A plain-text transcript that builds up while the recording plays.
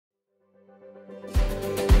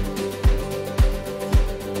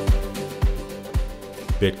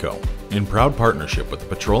BITCO, in proud partnership with the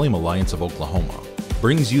Petroleum Alliance of Oklahoma,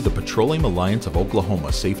 brings you the Petroleum Alliance of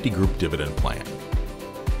Oklahoma Safety Group Dividend Plan.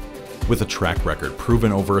 With a track record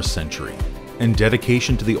proven over a century and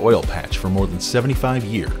dedication to the oil patch for more than 75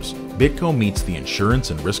 years, BITCO meets the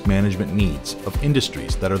insurance and risk management needs of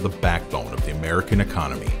industries that are the backbone of the American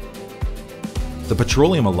economy. The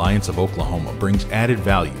Petroleum Alliance of Oklahoma brings added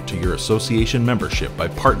value to your association membership by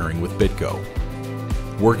partnering with BITCO.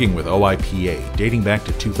 Working with OIPA dating back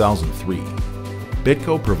to 2003,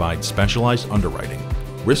 BITCO provides specialized underwriting,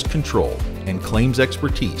 risk control, and claims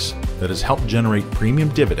expertise that has helped generate premium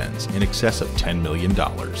dividends in excess of $10 million.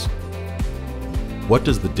 What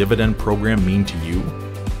does the dividend program mean to you?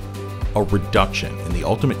 A reduction in the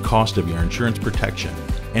ultimate cost of your insurance protection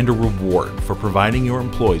and a reward for providing your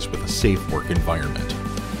employees with a safe work environment.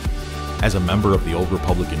 As a member of the Old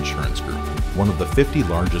Republic Insurance Group, one of the 50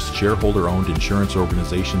 largest shareholder-owned insurance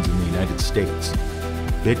organizations in the United States,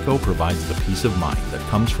 BITCO provides the peace of mind that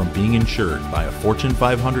comes from being insured by a Fortune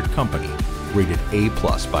 500 company rated A+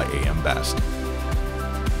 by AM Best.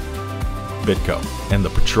 BITCO and the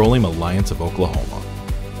Petroleum Alliance of Oklahoma.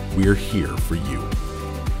 We're here for you.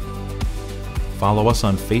 Follow us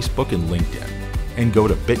on Facebook and LinkedIn, and go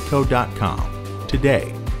to bitco.com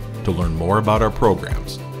today to learn more about our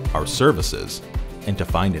programs, our services, and to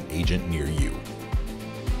find an agent near you.